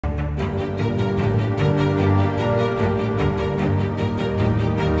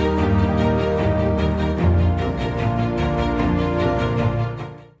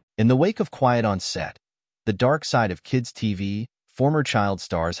In the wake of Quiet on Set, the dark side of kids' TV, former child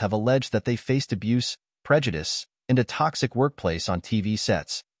stars have alleged that they faced abuse, prejudice, and a toxic workplace on TV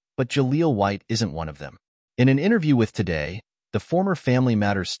sets, but Jaleel White isn't one of them. In an interview with Today, the former Family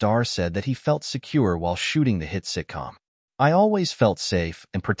Matters star said that he felt secure while shooting the hit sitcom. "I always felt safe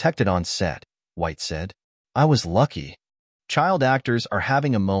and protected on set," White said. "I was lucky." Child actors are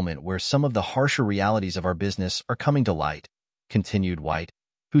having a moment where some of the harsher realities of our business are coming to light, continued White,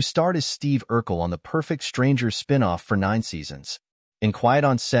 who starred as Steve Urkel on the Perfect Strangers spin-off for 9 seasons. In Quiet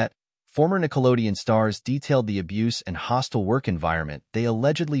on Set, former Nickelodeon stars detailed the abuse and hostile work environment they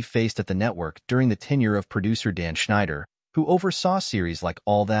allegedly faced at the network during the tenure of producer Dan Schneider, who oversaw series like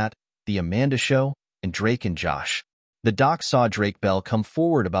All That, The Amanda Show, and Drake and Josh. The doc saw Drake Bell come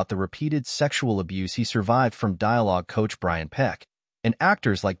forward about the repeated sexual abuse he survived from dialogue coach Brian Peck, and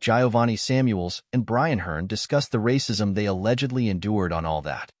actors like Giovanni Samuels and Brian Hearn discussed the racism they allegedly endured on All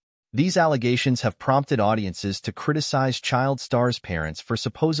That. These allegations have prompted audiences to criticize child stars' parents for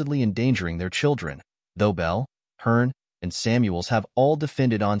supposedly endangering their children, though Bell, Hearn, and Samuels have all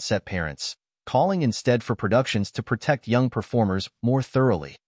defended on-set parents, calling instead for productions to protect young performers more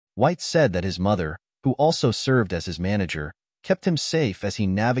thoroughly. White said that his mother, who also served as his manager, kept him safe as he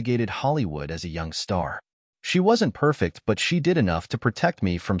navigated Hollywood as a young star. "She wasn't perfect, but she did enough to protect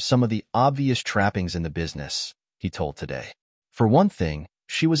me from some of the obvious trappings in the business," he told Today. "For one thing,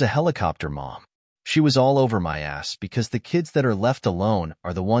 she was a helicopter mom. She was all over my ass because the kids that are left alone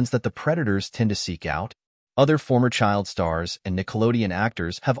are the ones that the predators tend to seek out." Other former child stars and Nickelodeon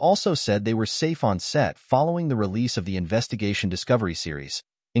actors have also said they were safe on set following the release of the Investigation Discovery series,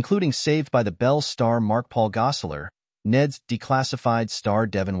 including Saved by the Bell star Mark-Paul Gosselaar, Ned's Declassified star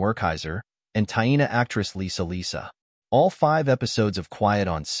Devin Werkheiser, and Taina actress Lisa Lisa. All 5 episodes of Quiet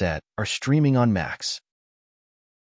on Set are streaming on Max.